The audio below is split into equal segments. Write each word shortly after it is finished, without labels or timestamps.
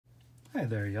Hi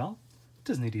there, y'all.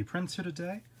 Disney D Prince here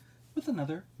today with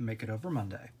another Make It Over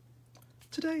Monday.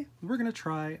 Today we're going to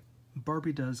try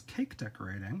Barbie Does Cake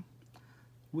Decorating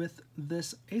with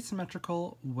this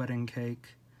asymmetrical wedding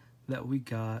cake that we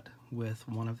got with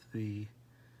one of the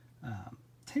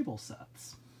table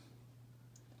sets.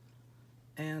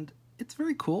 And it's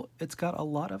very cool. It's got a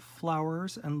lot of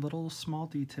flowers and little small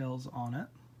details on it.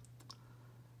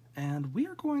 And we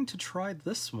are going to try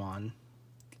this one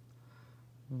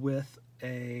with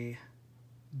a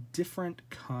different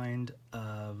kind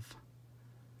of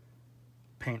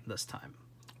paint this time.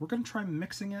 We're going to try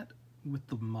mixing it with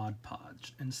the Mod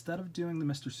Podge instead of doing the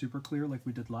Mr. Super Clear like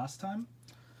we did last time,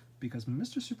 because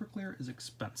Mr. Super Clear is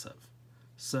expensive.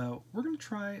 So we're going to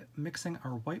try mixing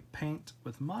our white paint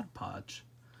with Mod Podge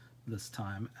this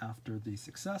time after the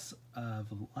success of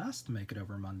last Make It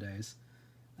Over Monday's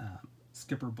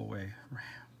Skipper Boy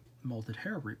molded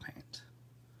hair repaint.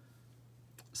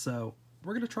 So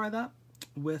we're going to try that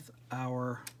with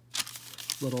our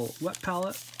little wet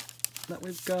palette that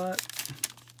we've got.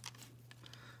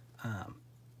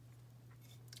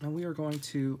 And we are going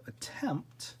to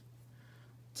attempt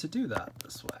to do that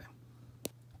this way.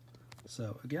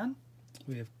 So again,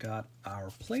 we have got our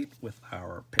plate with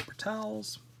our paper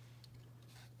towels.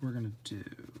 We're going to do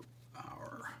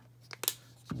our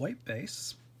white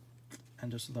base and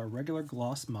just with our regular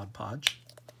gloss Mod Podge.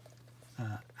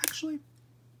 Actually,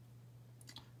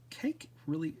 cake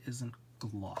really isn't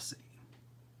glossy.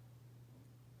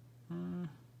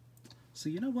 So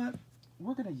you know what?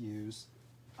 We're going to use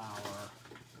our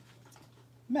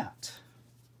matte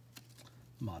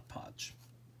Mod Podge.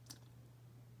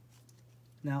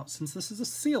 Now, since this is a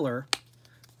sealer,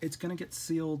 it's going to get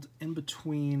sealed in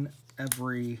between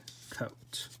every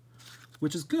coat,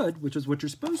 which is good, which is what you're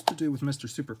supposed to do with Mr.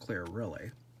 Super Clear, really.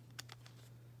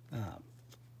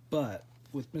 But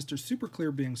with Mr. Super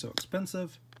Clear being so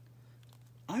expensive,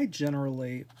 I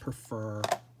generally prefer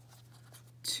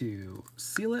to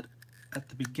seal it at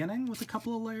the beginning with a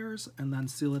couple of layers and then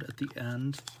seal it at the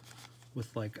end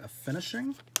with like a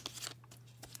finishing.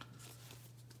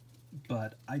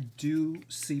 But I do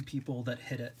see people that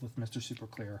hit it with Mr. Super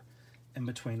Clear in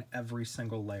between every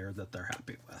single layer that they're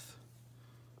happy with.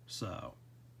 So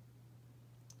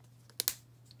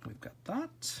we've got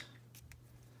that.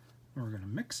 We're going to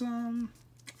mix them.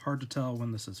 Hard to tell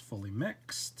when this is fully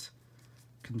mixed,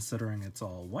 considering it's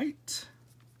all white.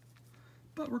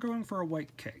 But we're going for a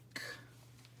white cake.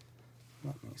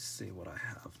 Let me see what I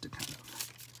have to kind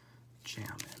of jam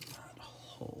in that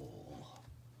hole.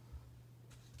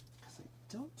 Because I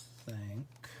don't think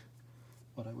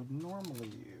what I would normally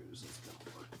use is going to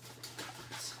work.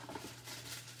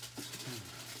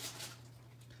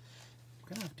 I'm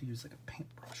going to have to use like a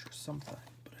paintbrush or something,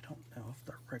 but I don't know if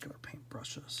they're regular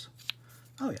paintbrushes.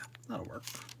 Oh yeah, that'll work.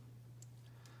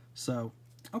 So,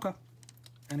 okay.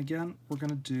 And again, we're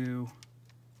going to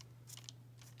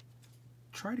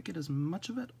try to get as much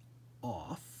of it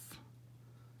off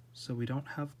so we don't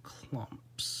have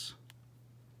clumps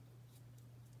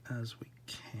as we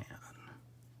can.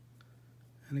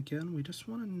 And again, we just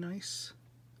want a nice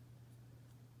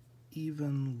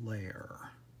even layer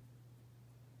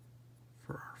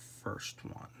for our first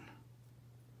one.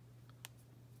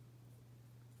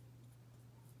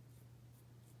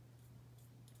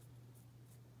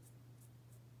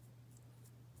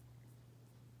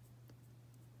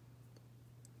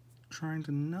 Trying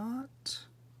to not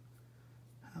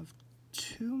have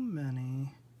too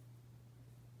many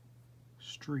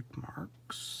streak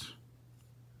marks.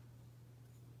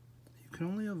 You can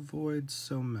only avoid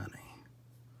so many.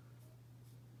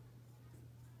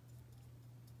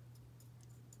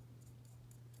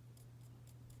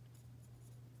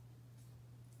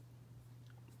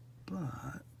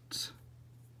 But it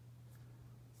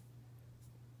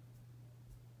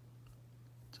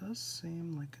does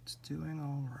seem like it's doing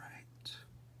all right.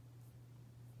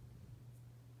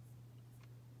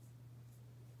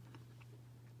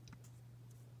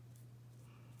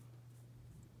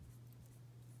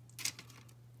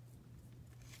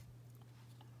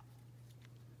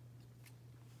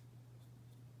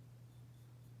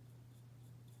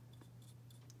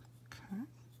 Okay.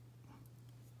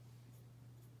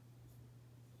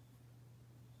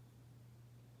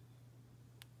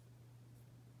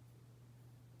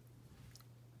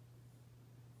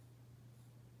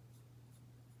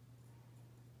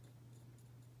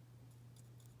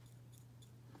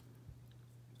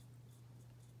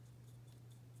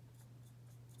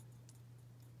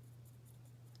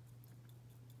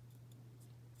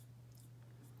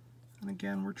 And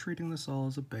again, we're treating this all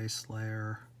as a base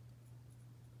layer,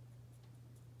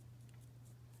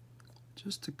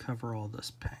 just to cover all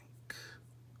this pink.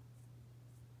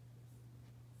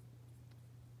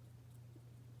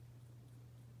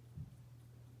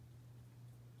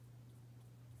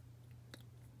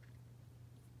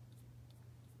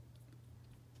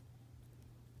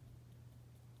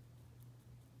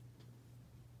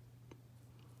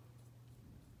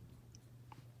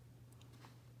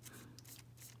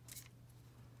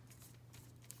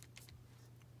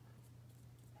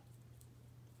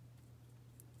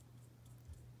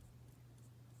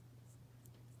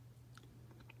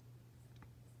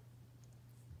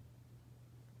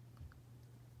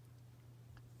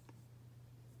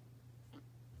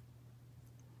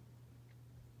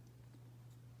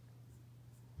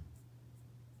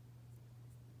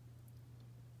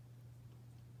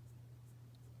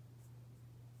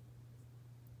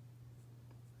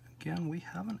 again, we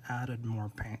haven't added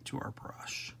more paint to our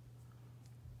brush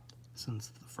since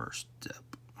the first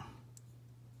dip.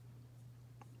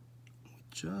 We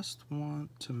just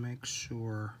want to make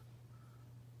sure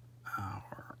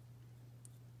our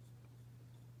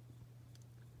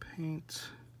paint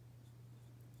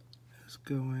is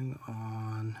going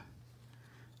on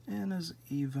in as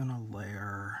even a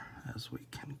layer as we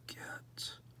can get.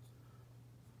 So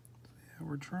yeah,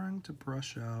 we're trying to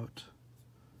brush out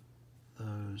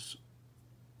those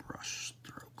brush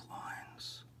stroke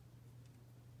lines.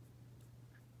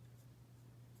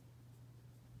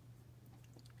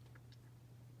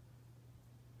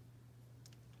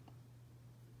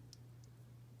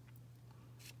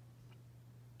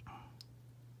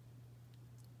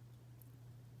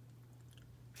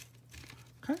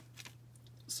 Okay,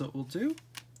 so what we'll do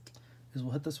is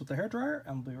we'll hit this with the hairdryer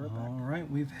and we'll be right back. All right,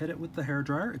 we've hit it with the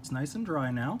hairdryer. It's nice and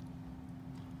dry now.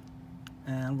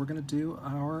 And we're gonna do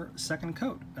our second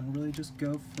coat and really just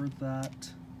go for that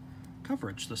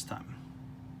coverage this time.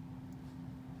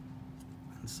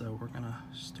 And so we're gonna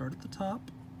start at the top.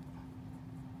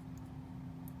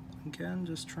 Again,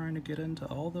 just trying to get into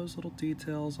all those little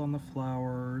details on the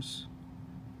flowers.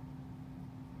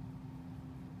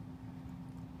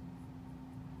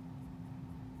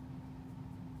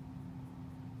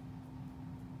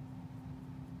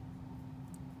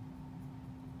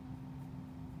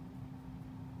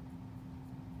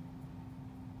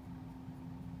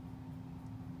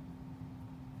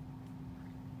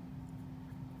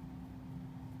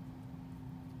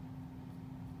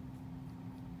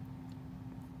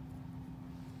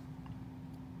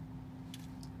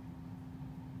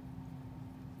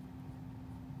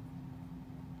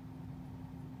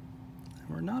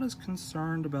 We're not as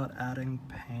concerned about adding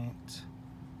paint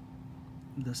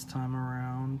this time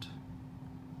around,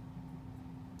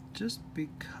 just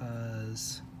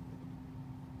because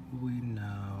we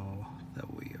know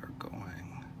that we are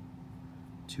going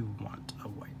to want a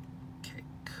white cake.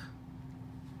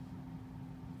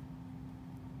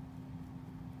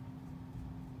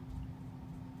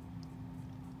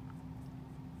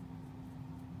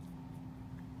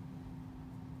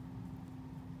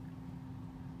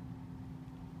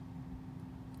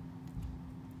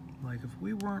 Like if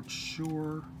we weren't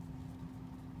sure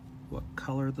what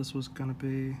color this was going to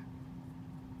be,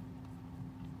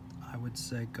 I would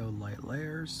say go light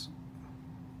layers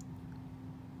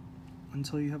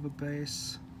until you have a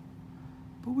base,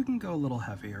 but we can go a little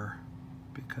heavier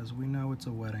because we know it's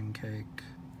a wedding cake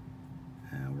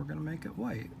and we're going to make it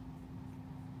white.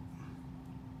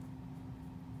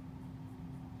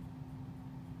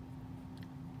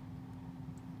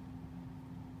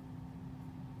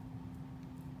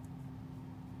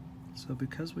 So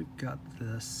because we've got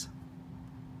this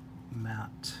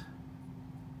matte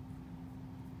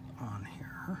on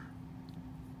here,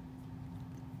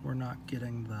 we're not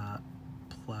getting that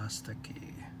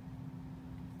plasticky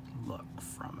look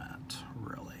from it,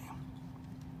 really.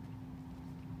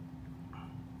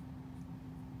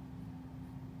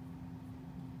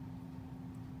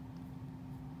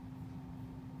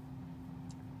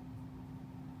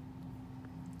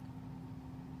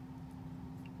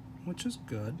 Which is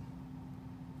good.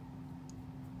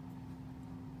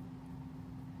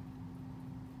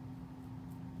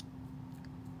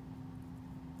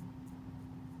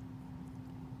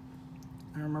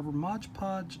 Now remember, Mod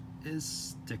Podge is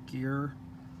stickier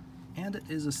and it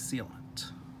is a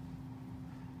sealant.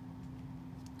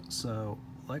 So,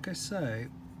 like I say,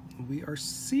 we are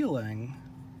sealing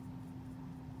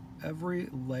every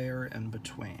layer in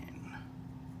between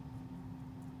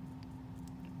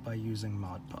by using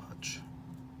Mod Podge.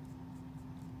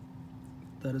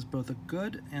 That is both a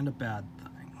good and a bad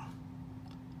thing.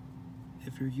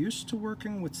 If you're used to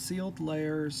working with sealed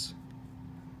layers,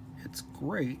 it's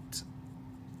great,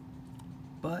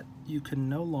 but you can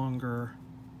no longer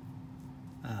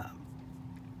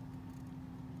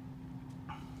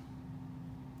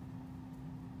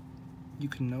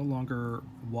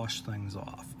wash things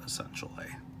off, essentially,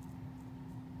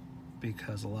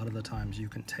 because a lot of the times you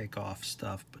can take off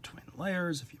stuff between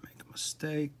layers if you make a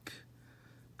mistake,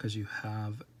 because you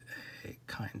have a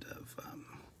kind of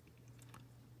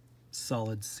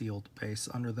solid sealed base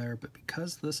under there. But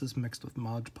because this is mixed with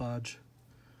Mod Podge,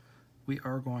 we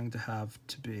are going to have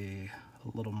to be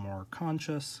a little more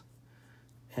conscious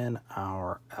in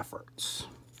our efforts.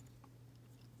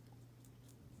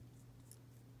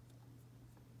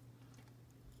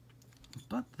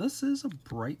 But this is a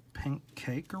bright pink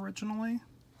cake originally,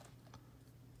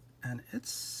 and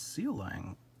it's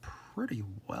sealing pretty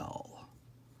well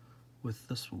with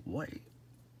this white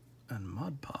and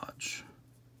Mod Podge.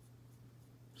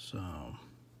 So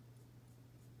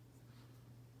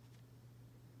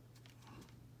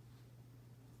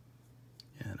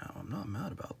not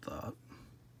mad about that.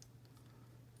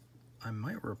 I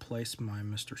might replace my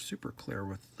Mr. Super Clear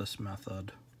with this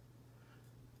method.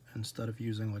 Instead of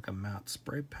using like a matte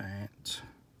spray paint,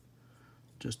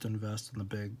 just invest in the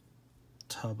big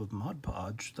tub of Mod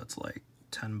Podge that's like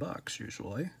 $10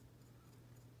 usually.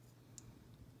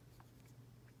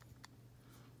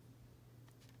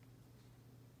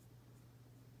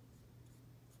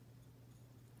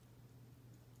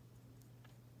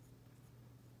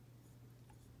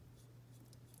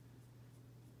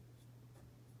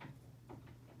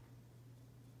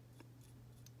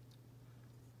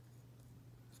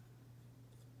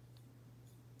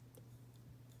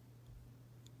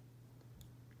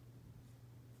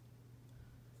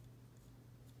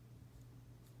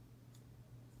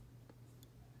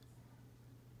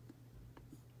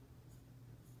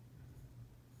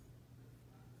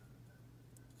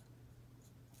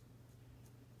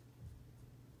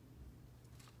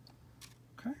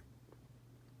 Okay.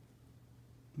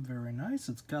 Very nice.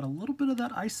 It's got a little bit of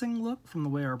that icing look from the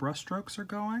way our brush strokes are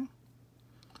going.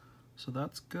 So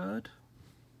that's good.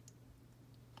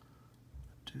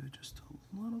 Do just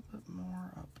a little bit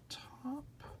more up top.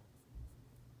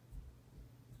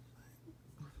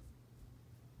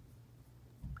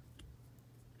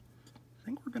 I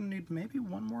think we're going to need maybe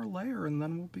one more layer and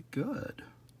then we'll be good.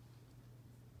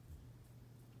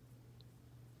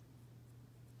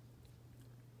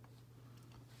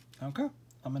 Okay,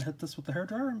 I'm gonna hit this with the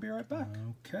hairdryer and be right back.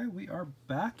 Okay, we are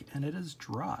back and it is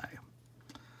dry.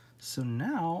 So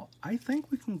now I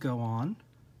think we can go on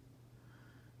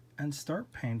and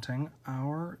start painting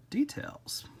our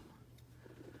details.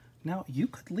 Now you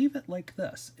could leave it like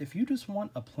this. If you just want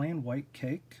a plain white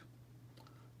cake,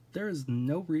 there is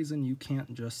no reason you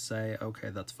can't just say,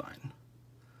 okay, that's fine.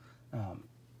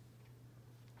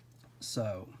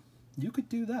 So you could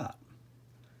do that.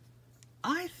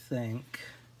 I think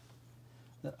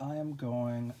that I am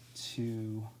going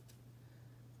to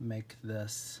make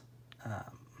this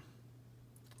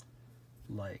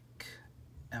like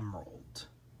emerald,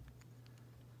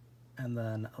 and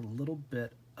then a little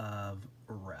bit of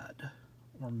red,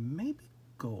 or maybe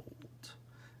gold.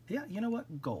 Yeah, you know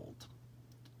what? Gold.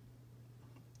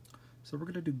 So we're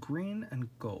gonna do green and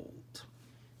gold.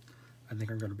 I think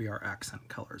are gonna be our accent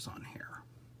colors on here.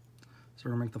 So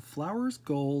we're gonna make the flowers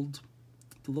gold,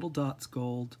 the little dots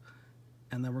gold,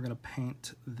 and then we're gonna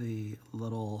paint the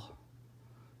little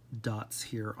dots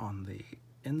here on the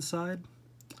inside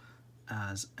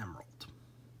as emerald,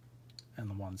 and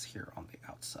the ones here on the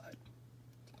outside.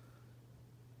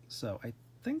 So I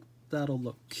think that'll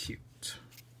look cute.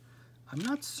 I'm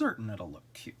not certain it'll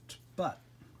look cute, but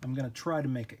I'm gonna try to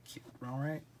make it cute, all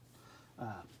right?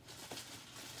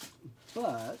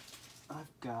 But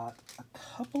I've got a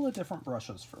couple of different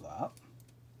brushes for that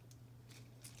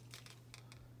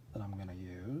I'm gonna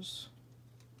use.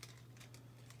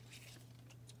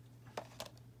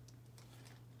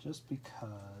 Just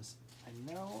because I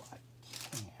know I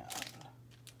can.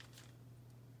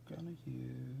 I'm gonna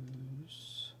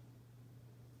use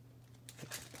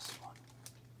this one.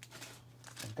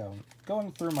 I'm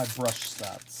going through my brush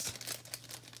sets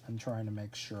and trying to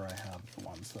make sure I have the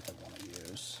ones that I want to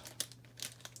use.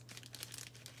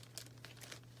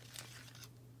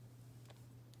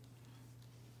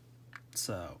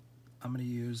 So I'm going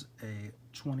to use a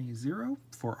 20-0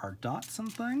 for our dots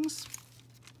and things.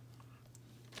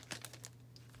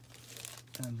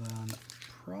 And then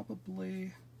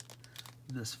probably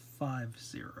this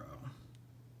 5-0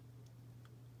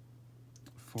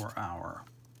 for our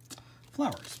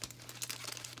flowers.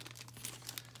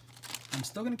 I'm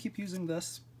still going to keep using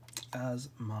this as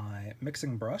my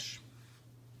mixing brush.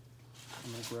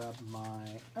 I'm going to grab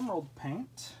my emerald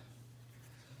paint,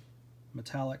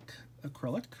 metallic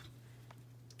acrylic.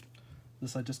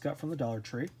 This I just got from the Dollar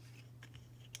Tree.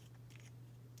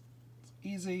 It's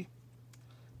easy.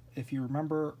 If you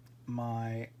remember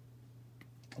my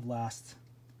last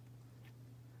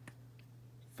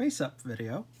face-up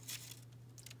video,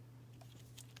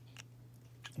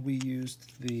 we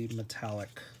used the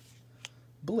metallic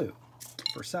blue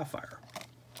for sapphire.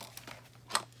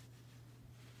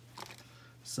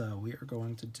 So we are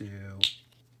going to do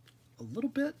a little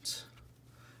bit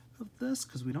of this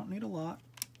because we don't need a lot.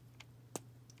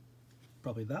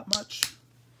 Probably that much.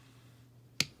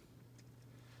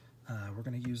 We're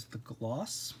going to use the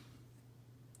gloss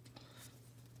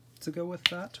to go with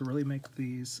that to really make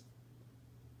these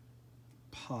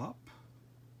pop.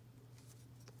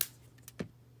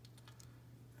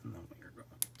 And then we are going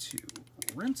to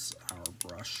rinse our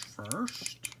brush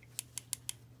first.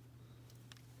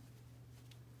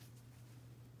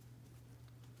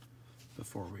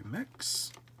 Before we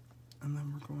mix. and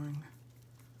then we're going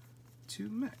to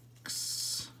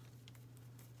mix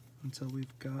until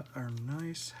we've got our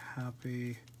nice,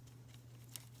 happy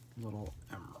little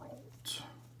emerald.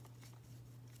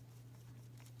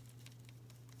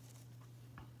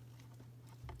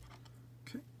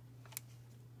 Okay.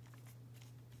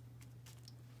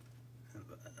 And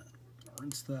then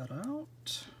rinse that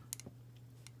out.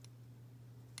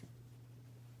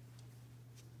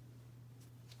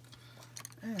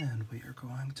 And we are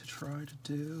going to try to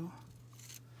do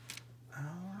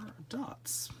our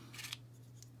dots.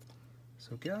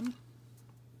 So again,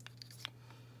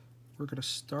 we're going to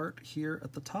start here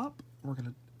at the top. We're going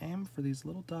to aim for these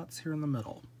little dots here in the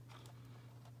middle.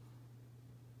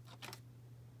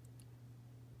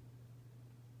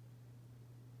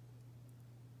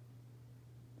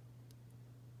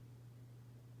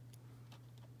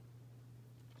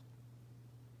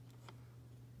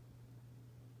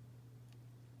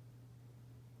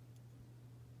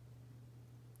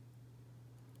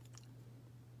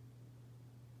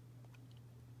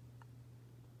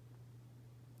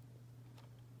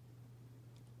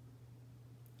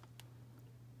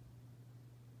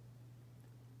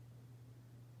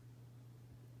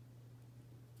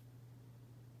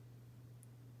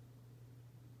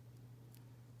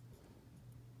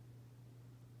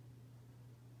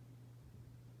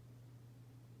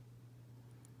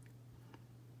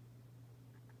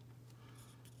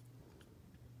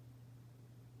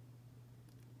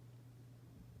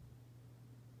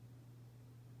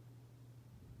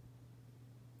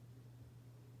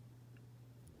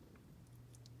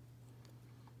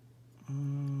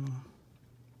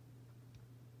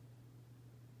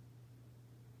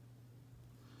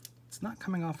 It's not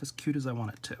coming off as cute as I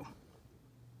want it to.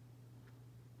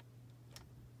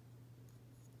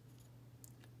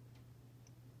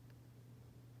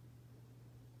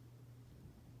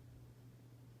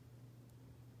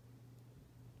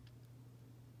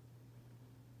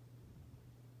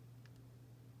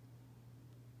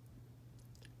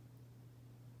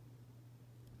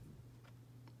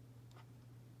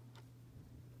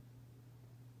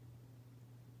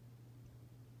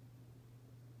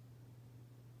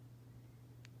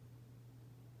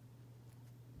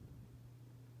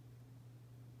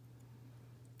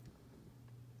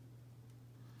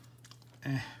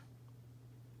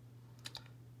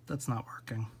 That's not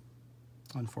working,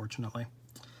 unfortunately.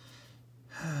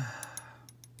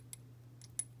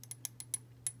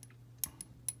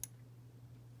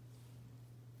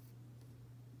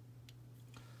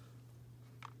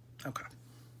 Okay,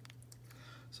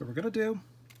 so what we're gonna do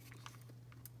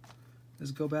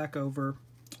is go back over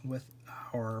with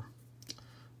our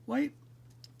white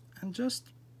and just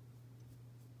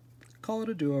call it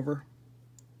a do-over.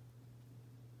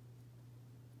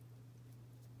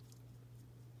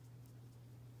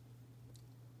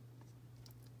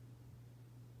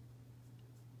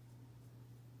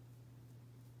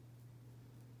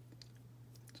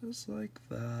 Just like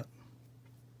that.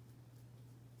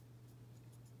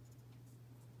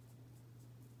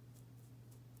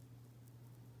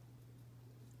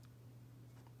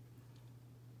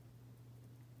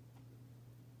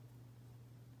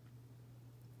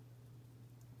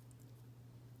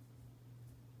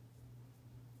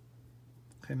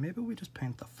 Okay, maybe we just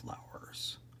paint the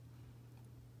flowers.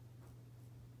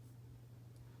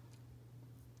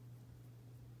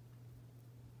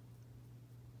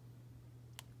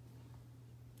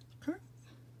 Okay.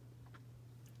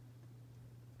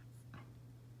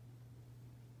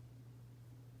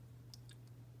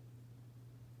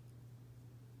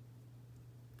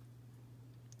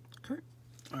 Okay,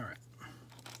 all right.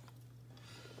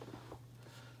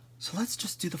 So let's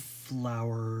just do the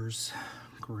flowers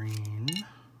green,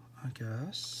 I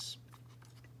guess.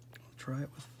 I'll try it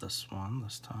with this one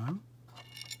this time.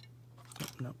 Oh,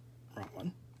 no, wrong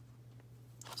one.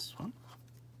 This one.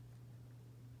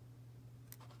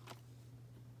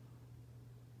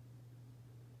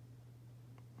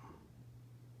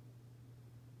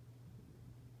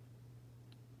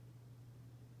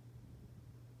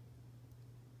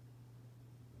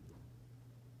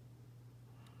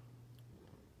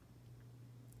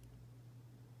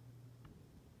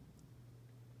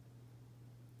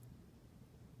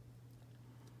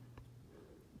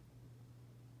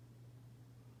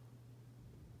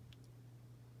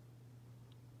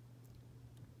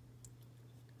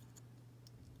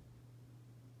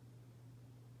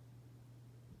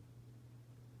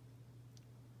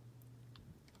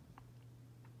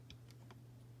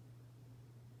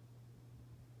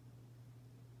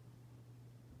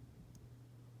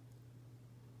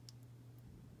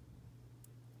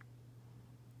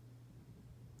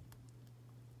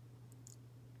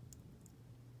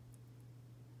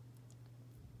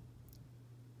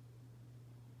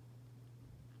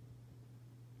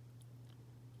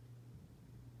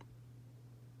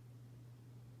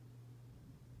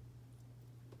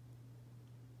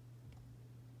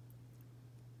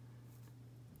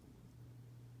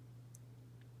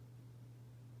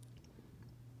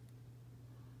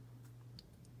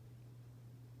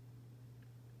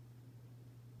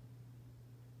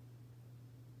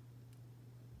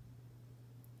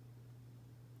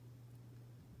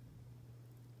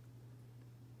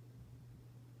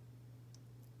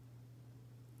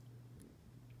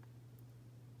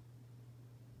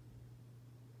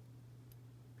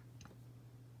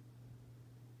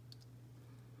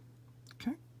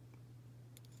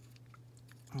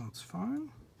 That's fine.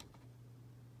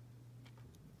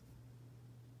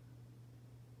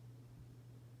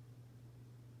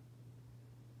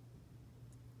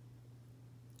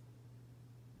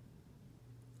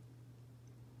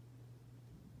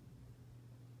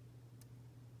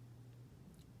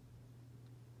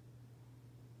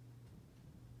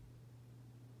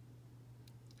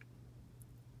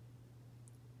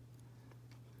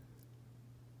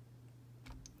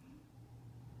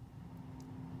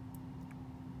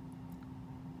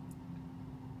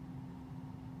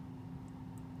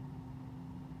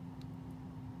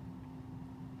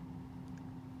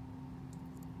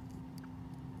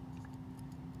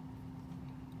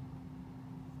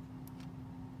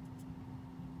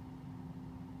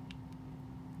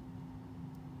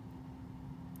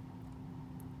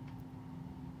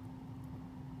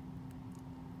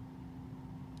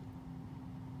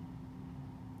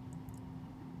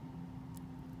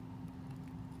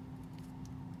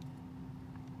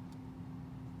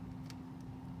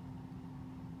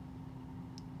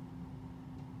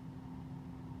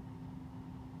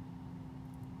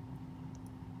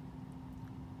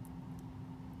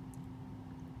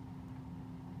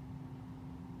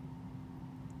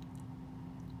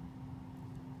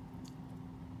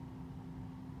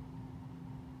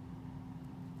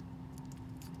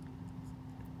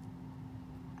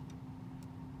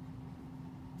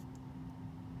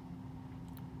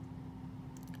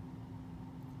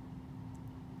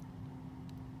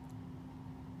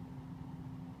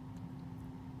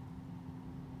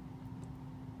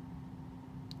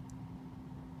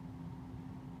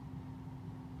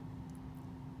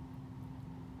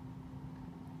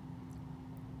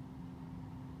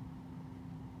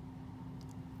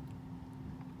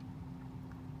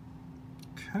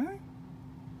 Okay.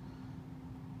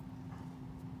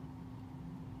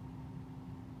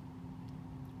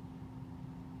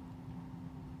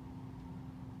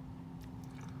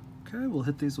 Okay, we'll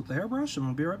hit these with the hairbrush and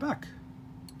we'll be right back.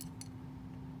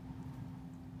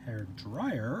 Hair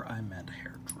dryer, I meant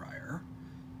hair dryer.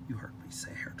 You heard me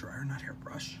say hair dryer, not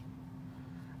hairbrush.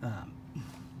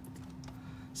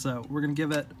 So we're gonna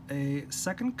give it a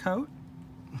second coat.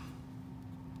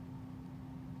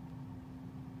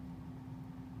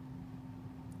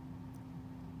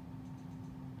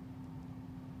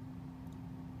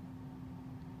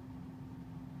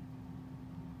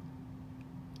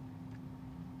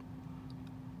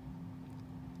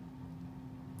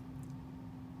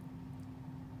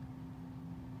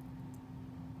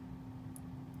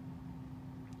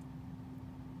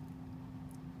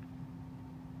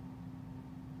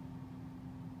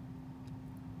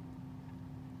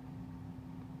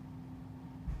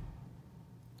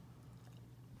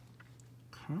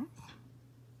 Okay.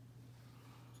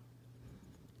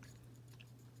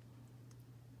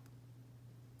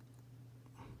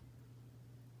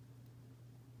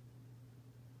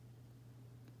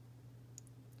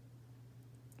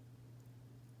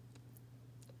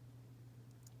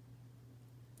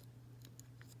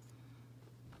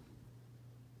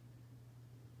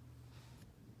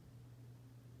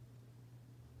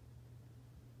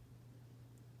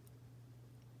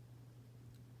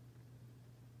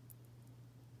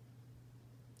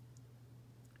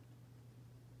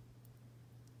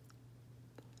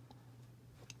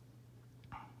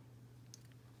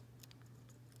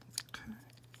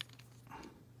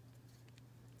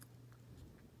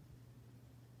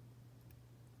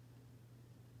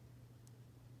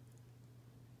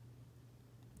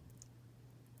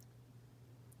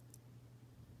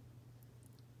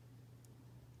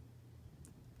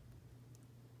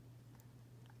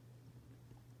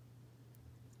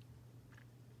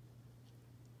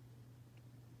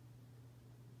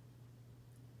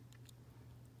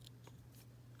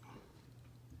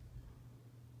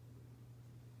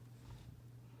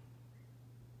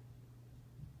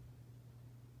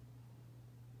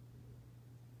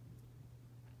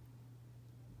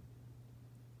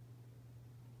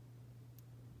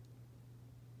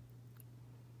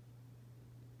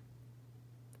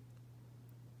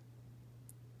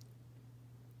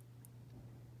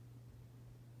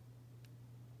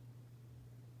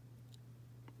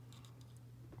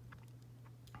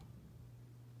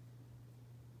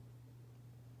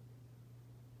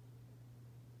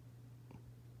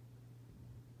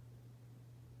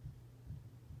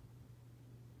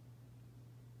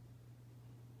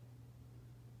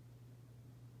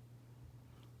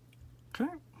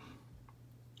 Okay.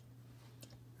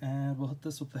 And we'll hit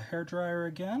this with the hairdryer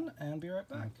again and be right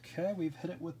back. Okay, we've hit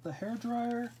it with the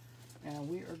hairdryer and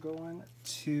we are going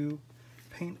to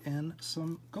paint in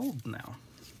some gold now.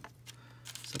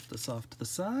 Set this off to the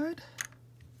side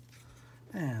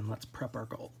And let's prep our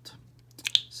gold.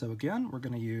 So again, we're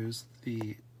going to use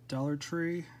the Dollar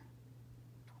Tree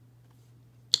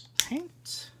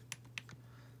paint.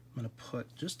 I'm going to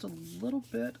put just a little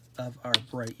bit of our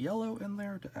bright yellow in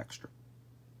there to extra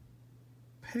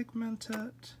pigment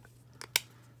it,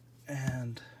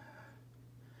 and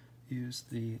use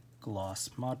the gloss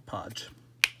Mod Podge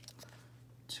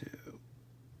to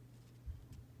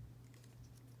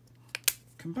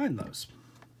combine those.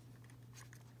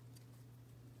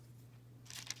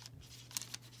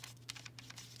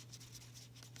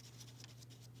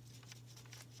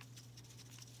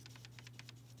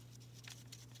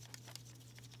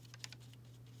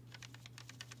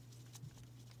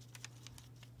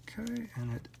 Okay,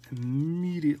 and it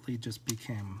immediately just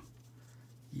became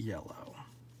yellow.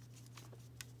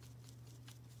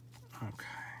 Okay,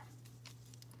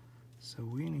 so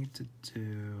we need to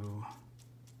do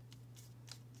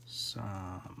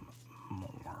some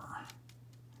more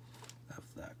of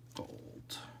that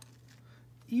gold.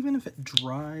 Even if it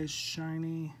dries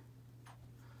shiny,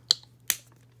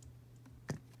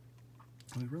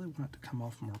 we really want it to come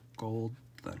off more gold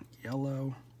than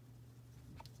yellow.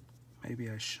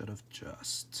 Maybe I should have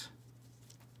just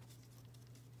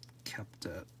kept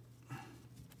it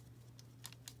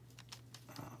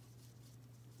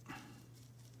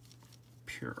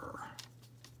pure.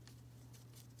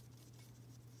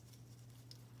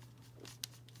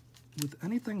 With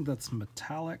anything that's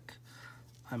metallic,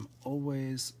 I'm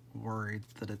always worried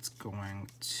that it's going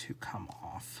to come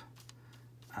off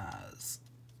as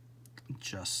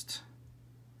just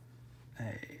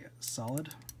a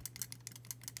solid,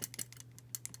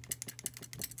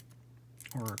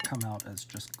 or come out as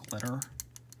just glitter,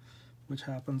 which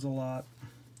happens a lot.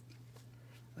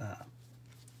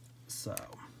 So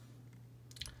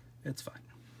it's fine.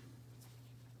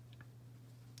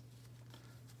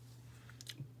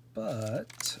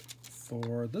 But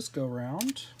for this go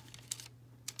round,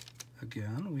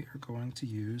 again, we are going to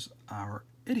use our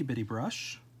itty bitty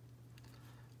brush.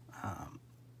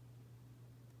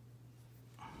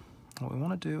 What we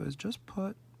want to do is just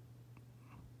put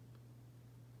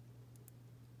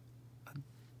a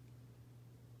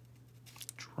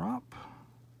drop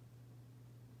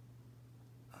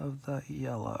of that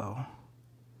yellow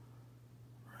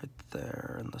right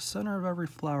there in the center of every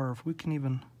flower. If we can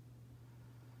even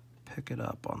pick it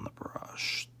up on the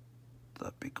brush,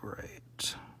 that'd be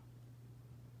great.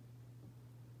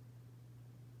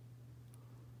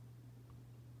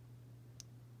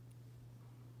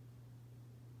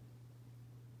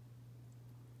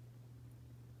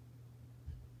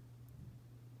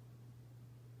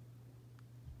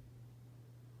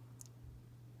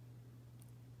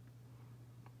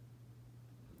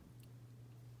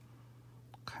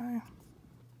 Okay.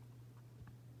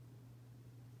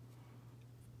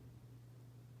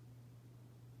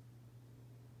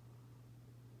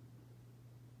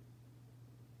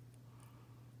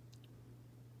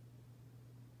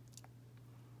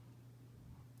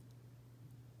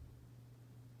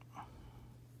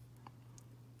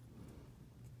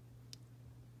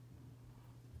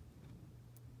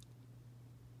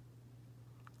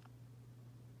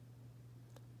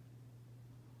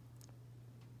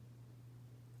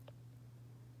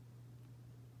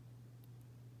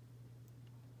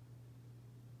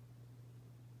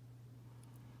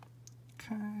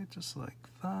 Okay, just like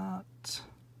that.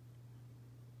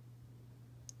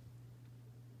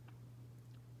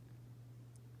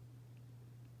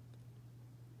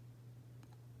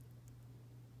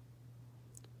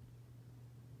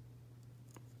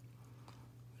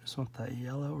 Just want that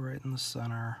yellow right in the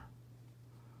center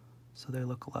so they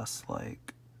look less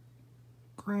like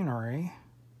greenery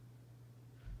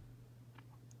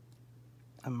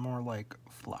and more like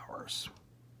flowers.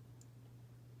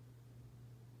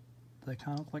 They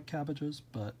kind of look like cabbages,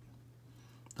 but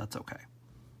that's okay.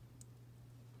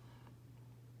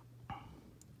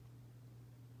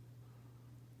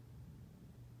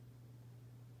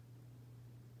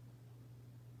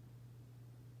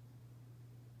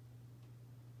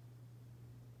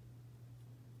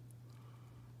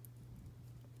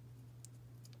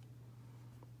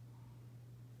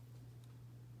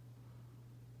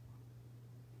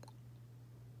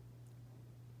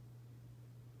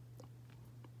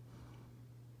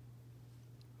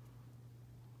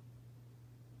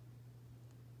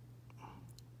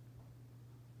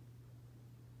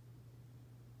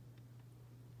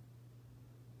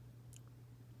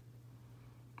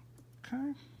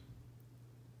 Okay.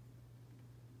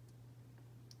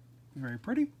 Very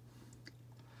pretty.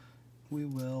 We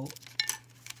will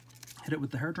hit it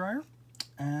with the hairdryer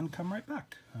and come right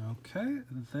back. Okay,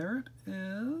 there it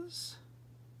is.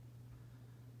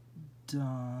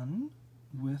 done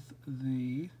with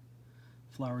the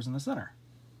flowers in the center.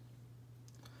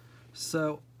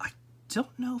 So I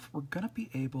don't know if we're gonna be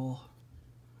able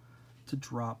to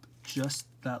drop just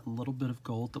that little bit of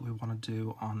gold that we want to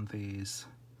do on these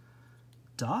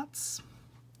dots.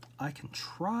 I can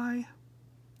try,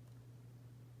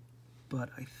 but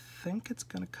I think it's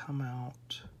gonna come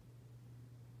out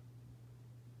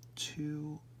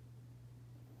too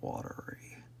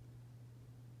watery.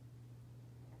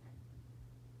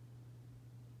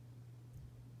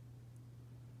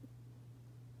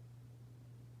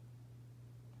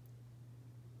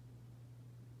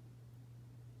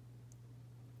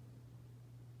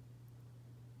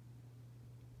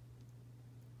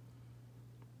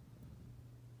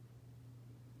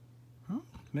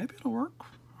 Maybe it'll work.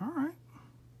 All right.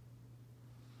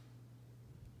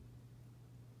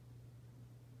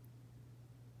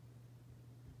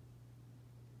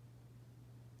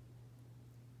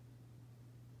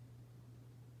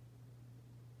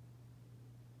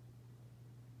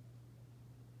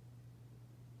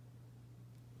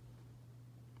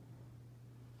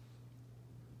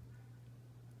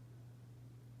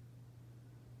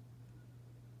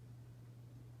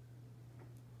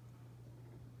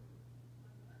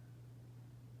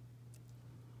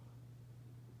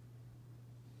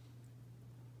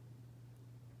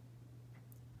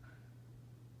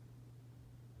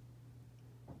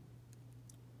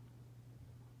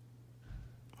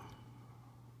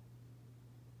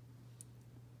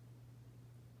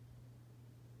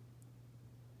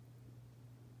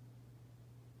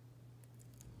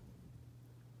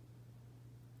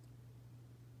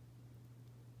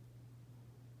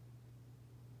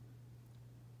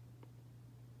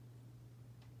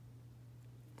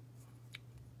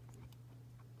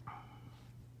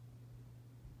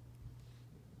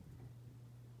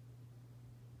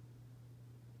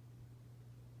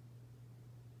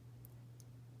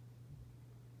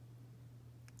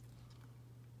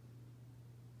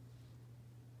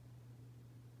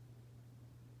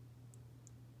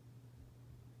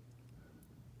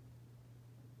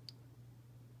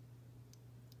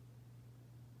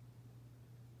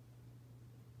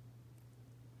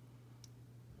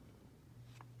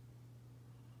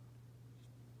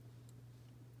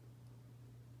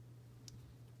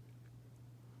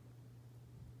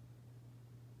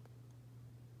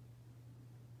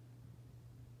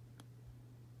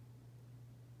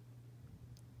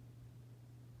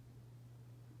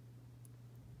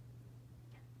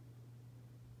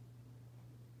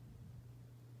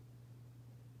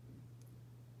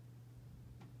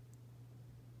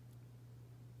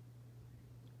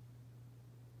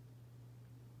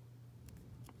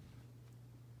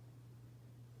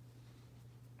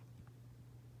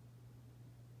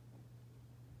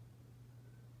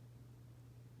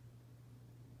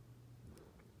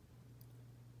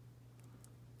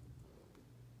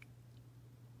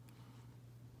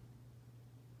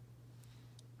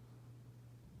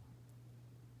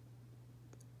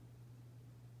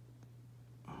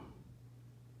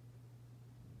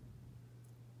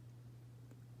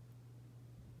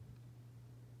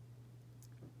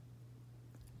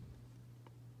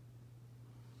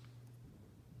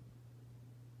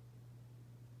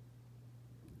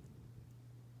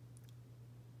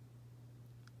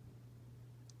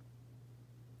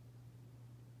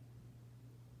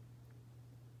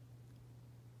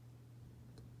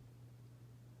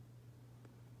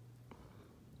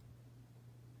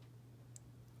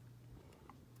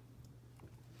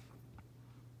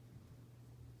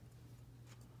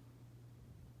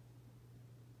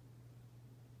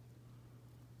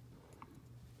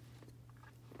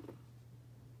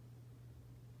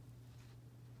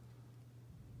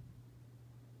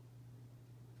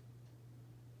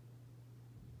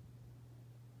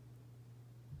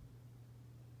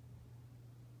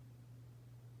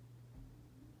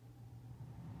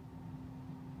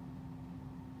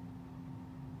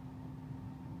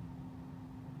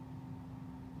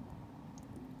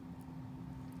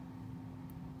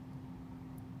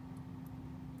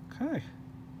 Okay.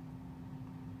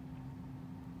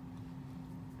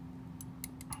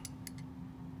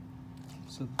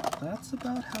 So that's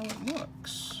about how it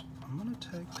looks. I'm gonna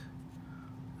take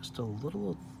just a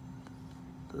little of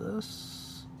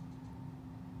this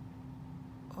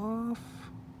off.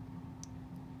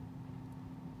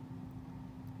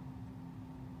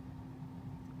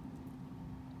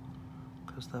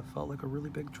 Because that felt like a really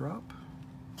big drop.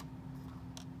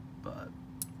 But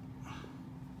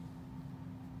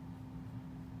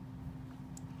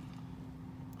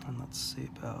and let's see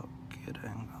about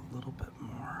getting a little bit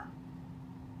more.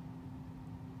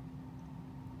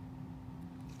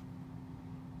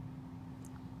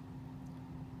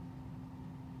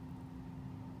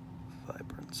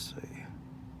 vibrancy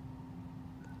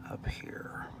up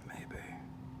here, maybe.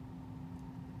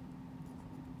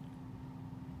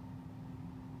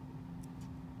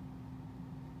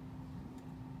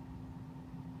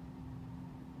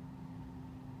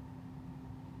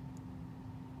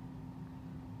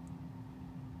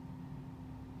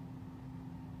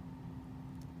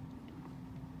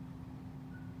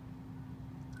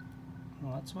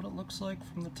 Well, that's what it looks like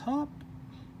from the top.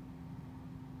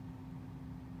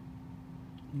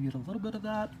 You get a little bit of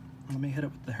that. Let me hit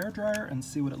it with the hairdryer and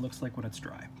see what it looks like when it's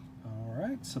dry. All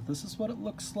right, so this is what it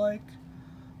looks like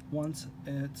once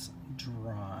it's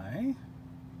dry.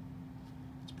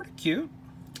 It's pretty cute.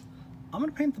 I'm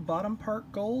gonna paint the bottom part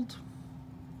gold.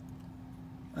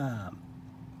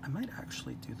 I might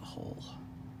actually do the whole.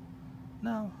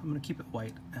 No, I'm gonna keep it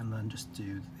white and then just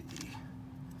do the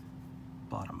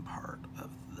bottom part of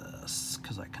this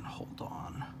because I can hold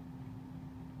on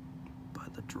by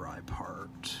the dry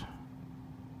part.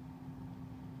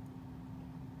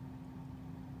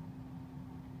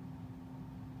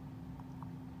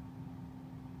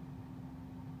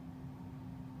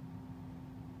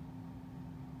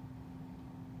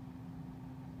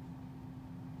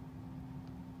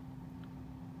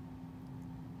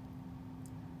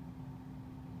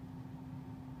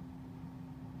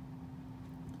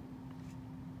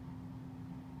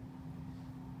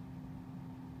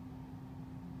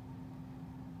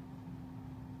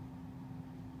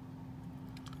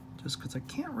 Just because I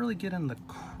can't really get in the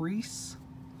crease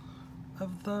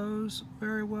of those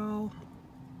very well.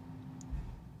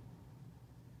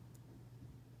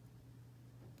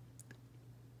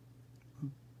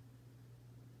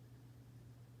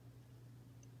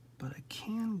 But I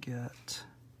can get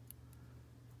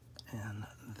in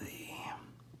the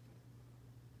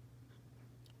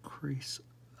crease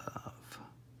of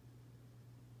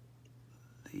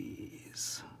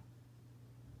these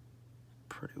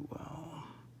pretty well.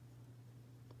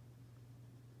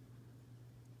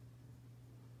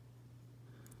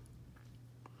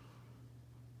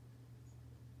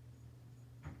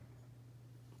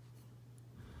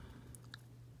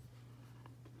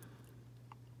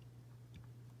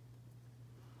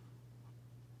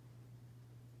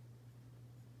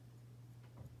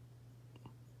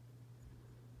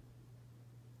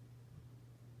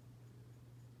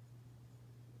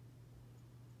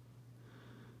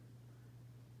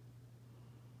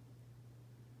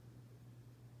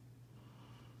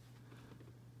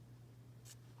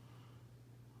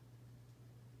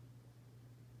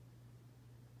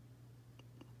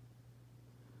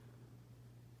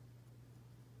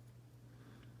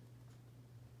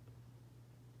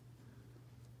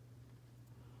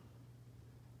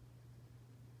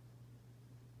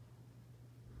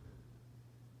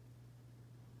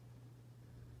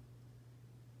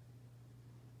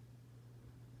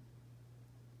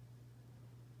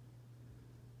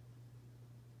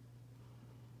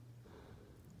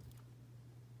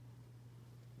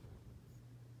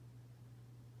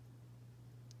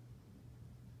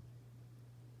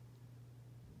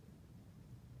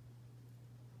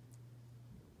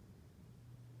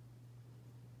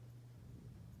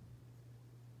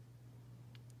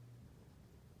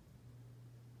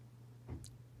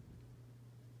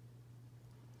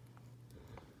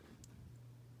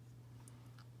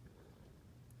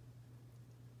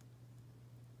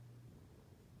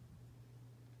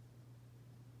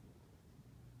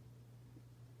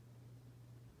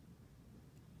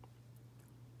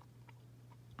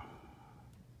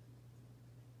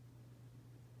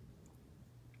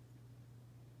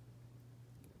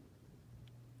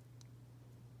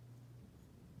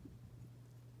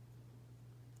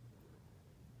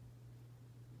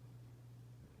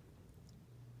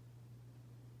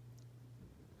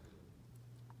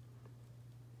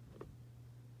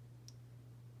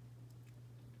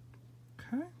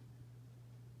 Okay.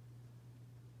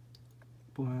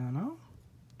 Bueno.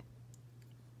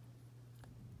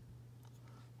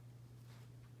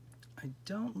 I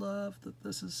don't love that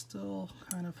this is still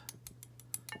kind of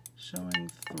showing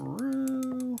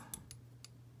through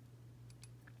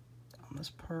on this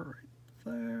part right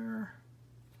there.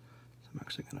 So I'm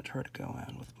actually going to try to go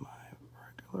in with my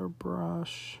regular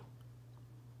brush.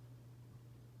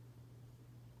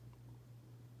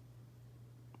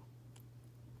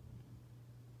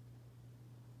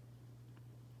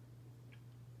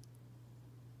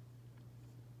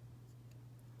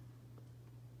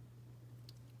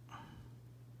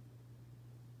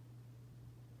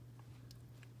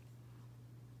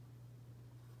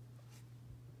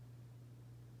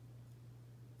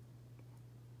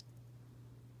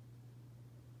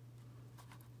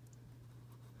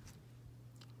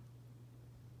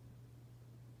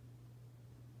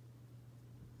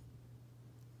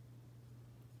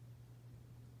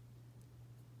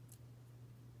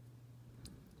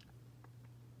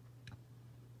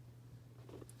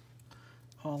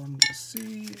 all I'm going to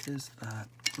see is that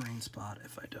green spot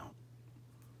if I don't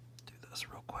do this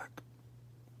real quick.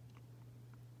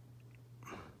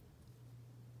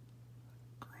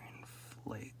 Green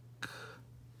flake,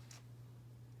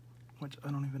 which I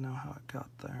don't even know how it got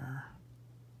there.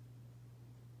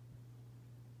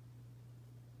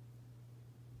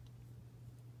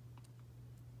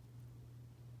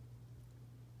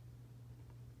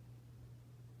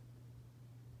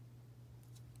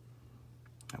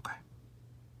 Okay.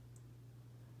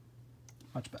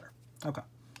 Much better. Okay.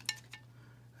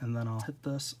 And then I'll hit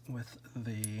this with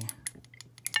the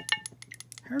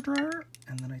hairdryer,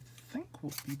 and then I think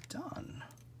we'll be done.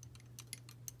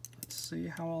 Let's see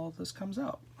how all of this comes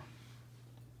out.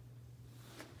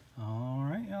 All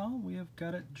right, y'all, we have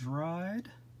got it dried,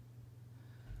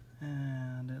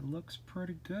 and it looks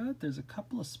pretty good. There's a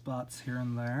couple of spots here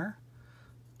and there,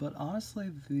 but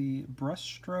honestly, the brush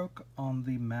stroke on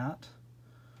the matte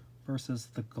versus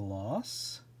the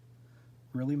gloss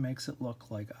really makes it look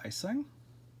like icing.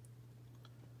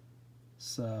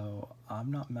 So I'm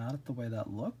not mad at the way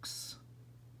that looks.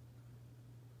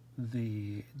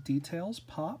 The details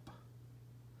pop.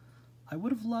 I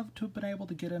would have loved to have been able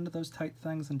to get into those tight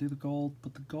things and do the gold,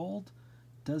 but the gold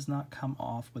does not come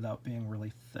off without being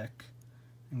really thick,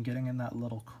 and getting in that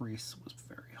little crease was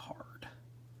very hard.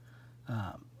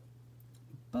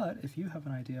 But if you have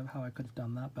an idea of how I could have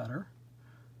done that better,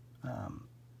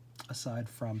 aside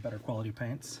from better quality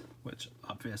paints, which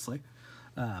obviously,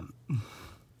 let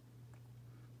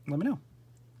me know.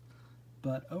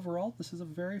 But overall, this is a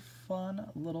very fun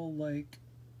little, like,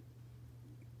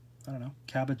 I don't know,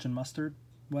 cabbage and mustard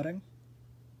wedding.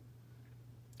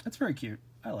 It's very cute.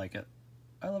 I like it.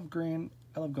 I love green,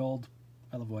 I love gold,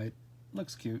 I love white.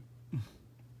 Looks cute.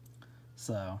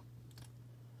 So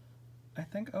I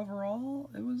think overall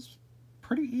it was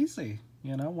pretty easy.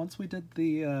 You know, once we did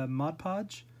the Mod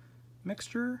Podge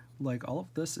mixture, like, all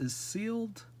of this is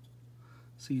sealed,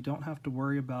 so you don't have to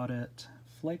worry about it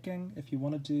flaking. If you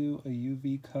want to do a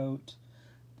UV coat,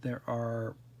 there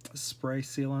are spray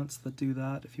sealants that do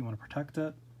that if you want to protect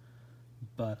it.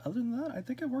 But other than that, I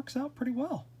think it works out pretty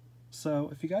well. So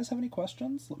if you guys have any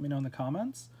questions, let me know in the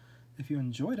comments. If you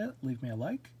enjoyed it, leave me a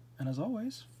like. And as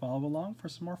always, follow along for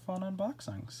some more fun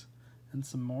unboxings and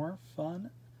some more fun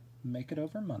Make It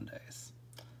Over Mondays.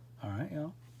 Alright,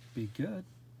 y'all. Be good.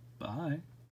 Bye.